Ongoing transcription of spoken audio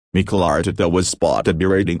Mikel Arteta was spotted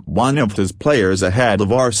berating one of his players ahead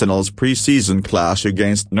of Arsenal's pre-season clash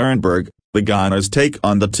against Nurnberg, the Gunners take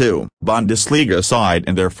on the two Bundesliga side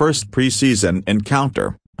in their first pre-season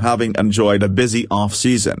encounter, having enjoyed a busy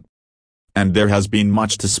off-season. And there has been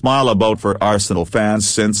much to smile about for Arsenal fans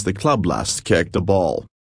since the club last kicked a ball.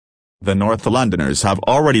 The North Londoners have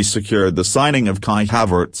already secured the signing of Kai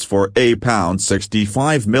Havertz for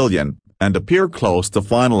 £65 million, and appear close to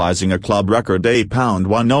finalising a club record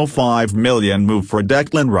 £105 million move for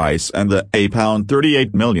Declan Rice and the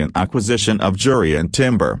 £38 million acquisition of Jurrien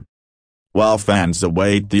Timber. While fans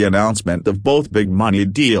await the announcement of both big-money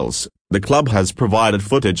deals, the club has provided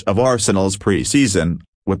footage of Arsenal's pre-season,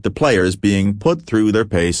 with the players being put through their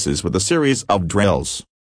paces with a series of drills.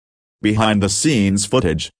 Behind-the-scenes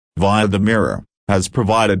footage, via The Mirror, has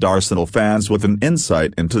provided Arsenal fans with an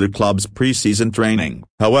insight into the club's pre-season training.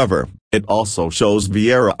 However, it also shows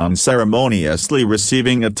Vieira unceremoniously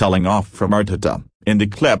receiving a telling-off from Arteta. In the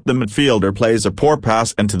clip, the midfielder plays a poor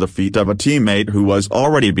pass into the feet of a teammate who was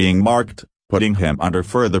already being marked, putting him under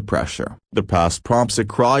further pressure. The pass prompts a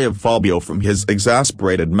cry of Fabio from his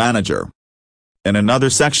exasperated manager. In another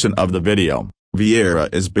section of the video,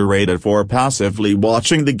 Vieira is berated for passively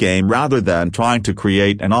watching the game rather than trying to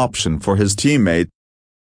create an option for his teammate.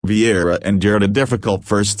 Vieira endured a difficult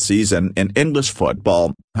first season in English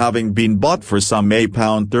football, having been bought for some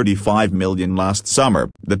 £35 million last summer.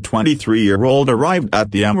 The 23-year-old arrived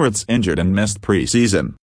at the Emirates injured and missed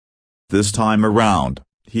pre-season. This time around,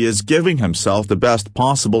 he is giving himself the best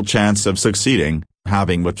possible chance of succeeding,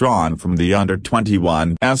 having withdrawn from the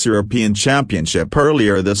Under-21's European Championship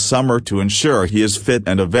earlier this summer to ensure he is fit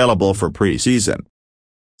and available for pre-season.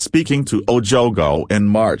 Speaking to Ojogo in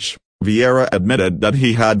March, Vieira admitted that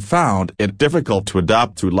he had found it difficult to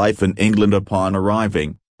adapt to life in England upon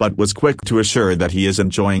arriving, but was quick to assure that he is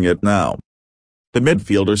enjoying it now. The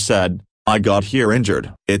midfielder said, "I got here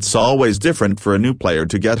injured. It's always different for a new player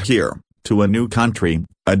to get here, to a new country,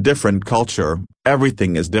 a different culture,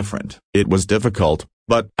 everything is different. It was difficult,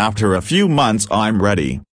 but after a few months I'm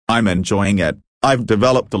ready, I'm enjoying it, I've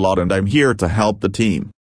developed a lot and I'm here to help the team."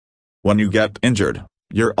 When you get injured,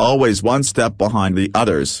 you're always one step behind the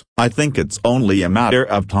others. I think it's only a matter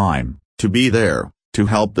of time, to be there, to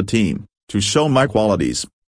help the team, to show my qualities.